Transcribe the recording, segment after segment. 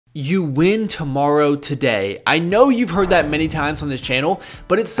You win tomorrow today. I know you've heard that many times on this channel,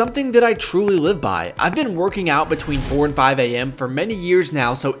 but it's something that I truly live by. I've been working out between 4 and 5 a.m. for many years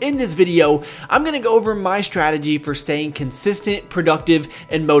now, so in this video, I'm going to go over my strategy for staying consistent, productive,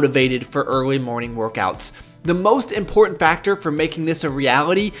 and motivated for early morning workouts. The most important factor for making this a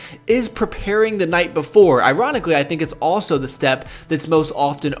reality is preparing the night before. Ironically, I think it's also the step that's most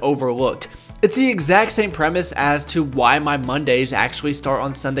often overlooked. It's the exact same premise as to why my Mondays actually start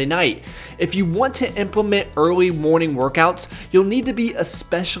on Sunday night. If you want to implement early morning workouts, you'll need to be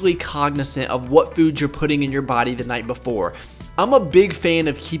especially cognizant of what foods you're putting in your body the night before. I'm a big fan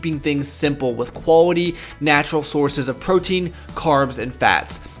of keeping things simple with quality, natural sources of protein, carbs, and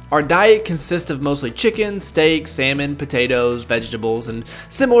fats. Our diet consists of mostly chicken, steak, salmon, potatoes, vegetables, and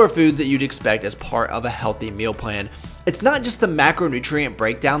similar foods that you'd expect as part of a healthy meal plan. It's not just the macronutrient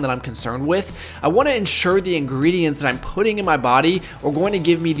breakdown that I'm concerned with. I want to ensure the ingredients that I'm putting in my body are going to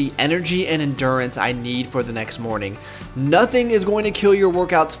give me the energy and endurance I need for the next morning. Nothing is going to kill your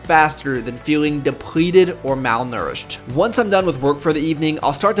workouts faster than feeling depleted or malnourished. Once I'm done with work for the evening,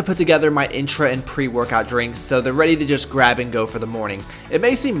 I'll start to put together my intra and pre-workout drinks so they're ready to just grab and go for the morning. It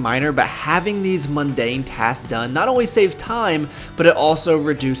may seem minor, but having these mundane tasks done not only saves time, but it also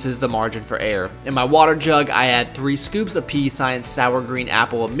reduces the margin for error. In my water jug, I add 3 scoops of Pea Science Sour Green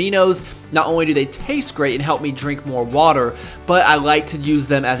Apple Aminos. Not only do they taste great and help me drink more water, but I like to use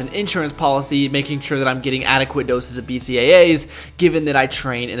them as an insurance policy, making sure that I'm getting adequate doses of BCAAs, given that I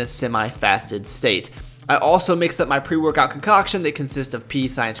train in a semi-fasted state. I also mix up my pre-workout concoction that consists of Pea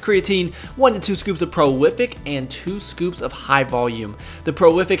Science Creatine, 1 to 2 scoops of Prolific, and 2 scoops of High Volume. The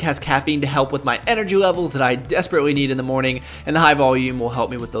Prolific has caffeine to help with my energy levels that I desperately need in the morning, and the High Volume will help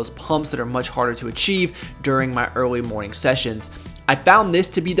me with those pumps that are much harder to achieve during my early morning sessions. I found this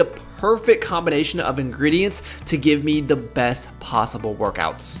to be the perfect combination of ingredients to give me the best possible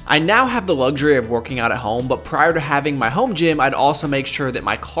workouts. I now have the luxury of working out at home, but prior to having my home gym, I'd also make sure that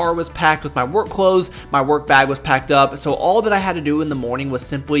my car was packed with my work clothes, my work bag was packed up, so all that I had to do in the morning was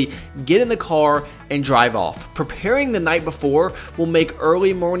simply get in the car and drive off. Preparing the night before will make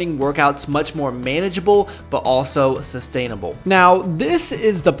early morning workouts much more manageable, but also sustainable. Now, this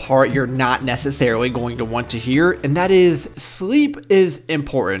is the part you're not necessarily going to want to hear, and that is sleep is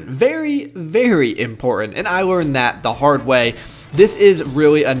important. Very, very important, and I learned that the hard way. This is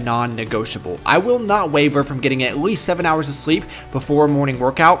really a non-negotiable. I will not waver from getting at least 7 hours of sleep before a morning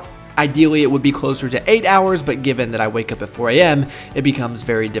workout. Ideally, it would be closer to 8 hours, but given that I wake up at 4 a.m., it becomes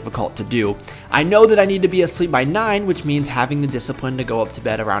very difficult to do. I know that I need to be asleep by 9, which means having the discipline to go up to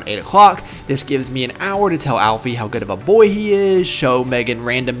bed around 8 o'clock. This gives me an hour to tell Alfie how good of a boy he is, show Megan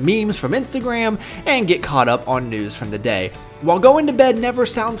random memes from Instagram, and get caught up on news from the day. While going to bed never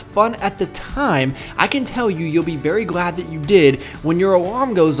sounds fun at the time, I can tell you you'll be very glad that you did when your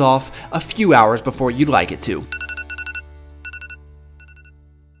alarm goes off a few hours before you'd like it to.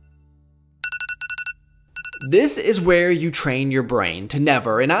 This is where you train your brain to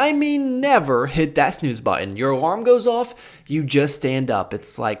never, and I mean never, hit that snooze button. Your alarm goes off, you just stand up.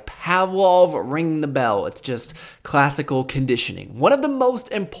 It's like Pavlov ringing the bell. It's just classical conditioning. One of the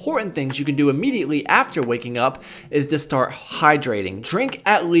most important things you can do immediately after waking up is to start hydrating. Drink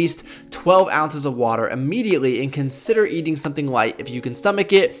at least 12 ounces of water immediately and consider eating something light if you can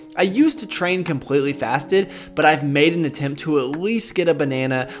stomach it. I used to train completely fasted, but I've made an attempt to at least get a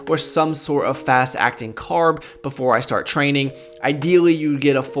banana or some sort of fast-acting carb before I start training. Ideally, you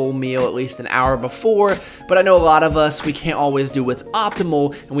get a full meal at least an hour before, but I know a lot of us, we can't always do what's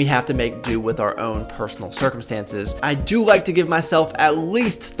optimal, and we have to make do with our own personal circumstances. I do like to give myself at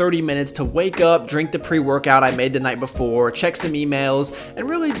least 30 minutes to wake up, drink the pre-workout I made the night before, check some emails, and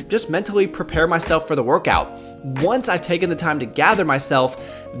really just mentally prepare myself for the workout. Once I've taken the time to gather myself,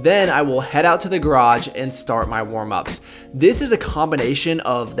 then I will head out to the garage and start my warm-ups. This is a combination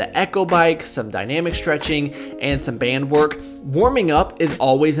of the Echo Bike, some dynamic stretching, and some band work. Warming up is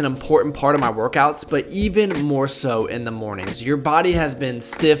always an important part of my workouts, but even more so in the mornings. Your body has been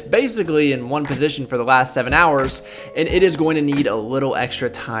stiff basically in one position for the last 7 hours, and it is going to need a little extra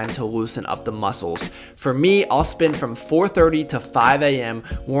time to loosen up the muscles. For me, I'll spend from 4:30 to 5 a.m.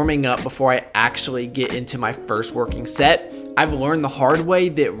 warming up before I actually get into my first working set. I've learned the hard way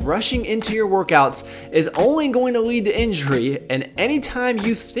that rushing into your workouts is only going to lead to injury, and any time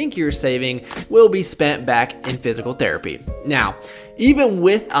you think you're saving will be spent back in physical therapy. Now, even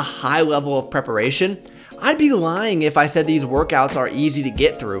with a high level of preparation, I'd be lying if I said these workouts are easy to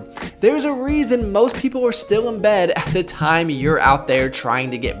get through. There's a reason most people are still in bed at the time you're out there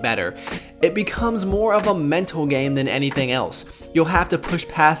trying to get better. it becomes more of a mental game than anything else. You'll have to push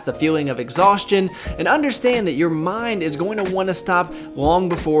past the feeling of exhaustion and understand that your mind is going to want to stop long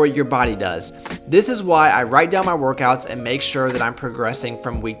before your body does. This is why I write down my workouts and make sure that I'm progressing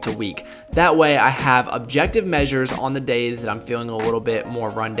from week to week. That way I have objective measures on the days that I'm feeling a little bit more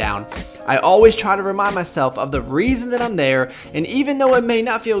run down. I always try to remind myself of the reason that I'm there, and even though it may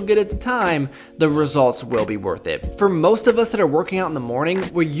not feel good at the time, the results will be worth it. For most of us that are working out in the morning,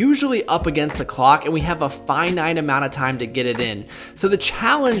 we're usually up against the clock and we have a finite amount of time to get it in. So the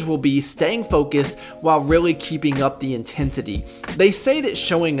challenge will be staying focused while really keeping up the intensity. They say that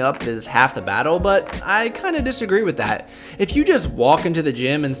showing up is half the battle, but I kind of disagree with that. If you just walk into the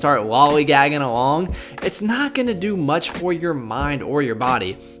gym and start lollygagging along, it's not going to do much for your mind or your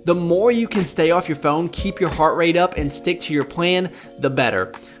body. The more you can stay off your phone, keep your heart rate up, and stick to your plan, the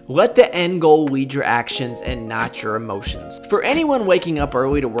better. Let the end goal lead your actions and not your emotions. For anyone waking up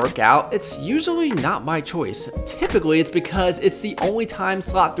early to work out, it's usually not my choice. Typically, it's because it's the only time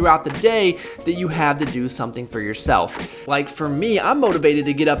slot throughout the day that you have to do something for yourself. Like for me, I'm motivated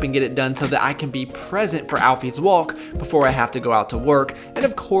to get up and get it done so that I can be present for Alfie's walk before I have to go out to work. And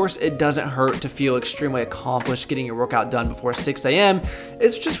of course, it doesn't hurt to feel extremely accomplished getting your workout done before 6 a.m.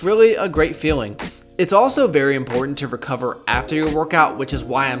 It's just really a great feeling. It's also very important to recover after your workout, which is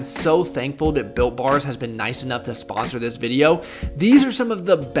why I'm so thankful that Built Bars has been nice enough to sponsor this video. These are some of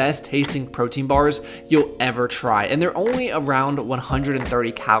the best tasting protein bars you'll ever try, and they're only around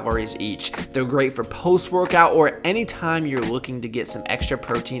 130 calories each. They're great for post-workout or anytime you're looking to get some extra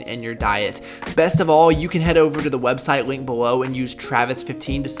protein in your diet. Best of all, you can head over to the website link below and use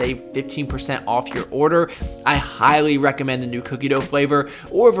Travis15 to save 15% off your order. I highly recommend the new cookie dough flavor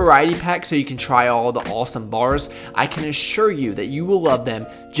or variety pack so you can try all the awesome bars. I can assure you that you will love them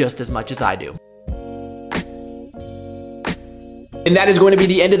just as much as I do. And that is going to be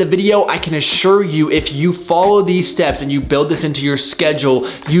the end of the video. I can assure you, if you follow these steps and you build this into your schedule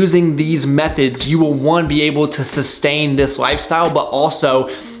using these methods, you will, one, be able to sustain this lifestyle, but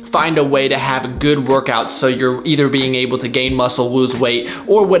also find a way to have good workouts so you're either being able to gain muscle, lose weight,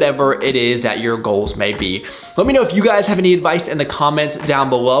 or whatever it is that your goals may be. Let me know if you guys have any advice in the comments down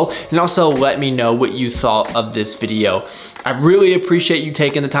below, and also let me know what you thought of this video. I really appreciate you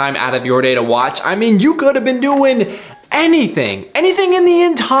taking the time out of your day to watch. I mean, you could have been doing anything in the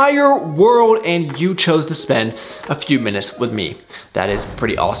entire world, and you chose to spend a few minutes with me. That is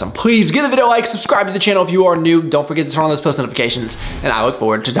pretty awesome. Please give the video a like, subscribe to the channel if you are new. Don't forget to turn on those post notifications, and I look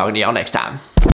forward to talking to y'all next time.